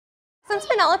Since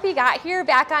Penelope got here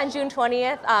back on June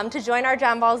 20th to join our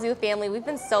John Ball Zoo family, we've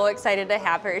been so excited to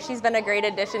have her. She's been a great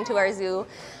addition to our zoo.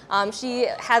 She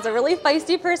has a really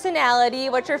feisty personality,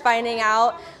 which we're finding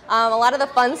out. A lot of the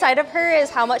fun side of her is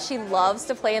how much she loves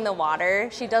to play in the water.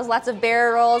 She does lots of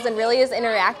barrel rolls and really is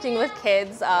interacting with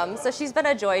kids. So she's been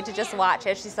a joy to just watch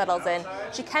as she settles in.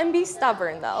 She can be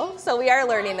stubborn though, so we are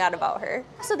learning that about her.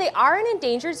 So they are an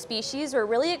endangered species. We're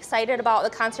really excited about the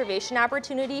conservation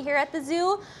opportunity here at the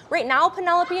zoo. Right now,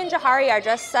 Penelope and Jahari are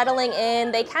just settling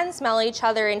in. They can smell each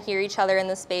other and hear each other in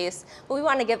the space, but we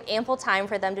want to give ample time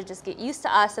for them to just get used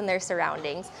to us and their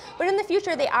surroundings. But in the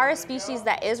future, they are a species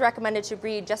that is recommended to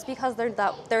breed just because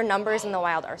their numbers in the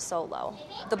wild are so low.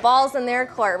 The ball's in their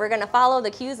court. We're going to follow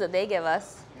the cues that they give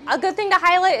us. A good thing to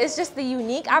highlight is just the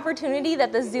unique opportunity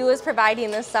that the zoo is providing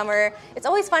this summer. It's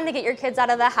always fun to get your kids out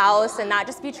of the house and not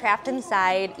just be trapped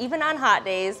inside, even on hot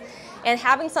days. And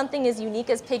having something as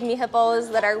unique as pygmy hippos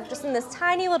that are just in this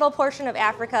tiny little portion of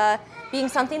Africa, being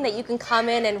something that you can come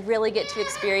in and really get to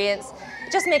experience,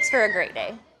 it just makes for a great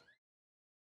day.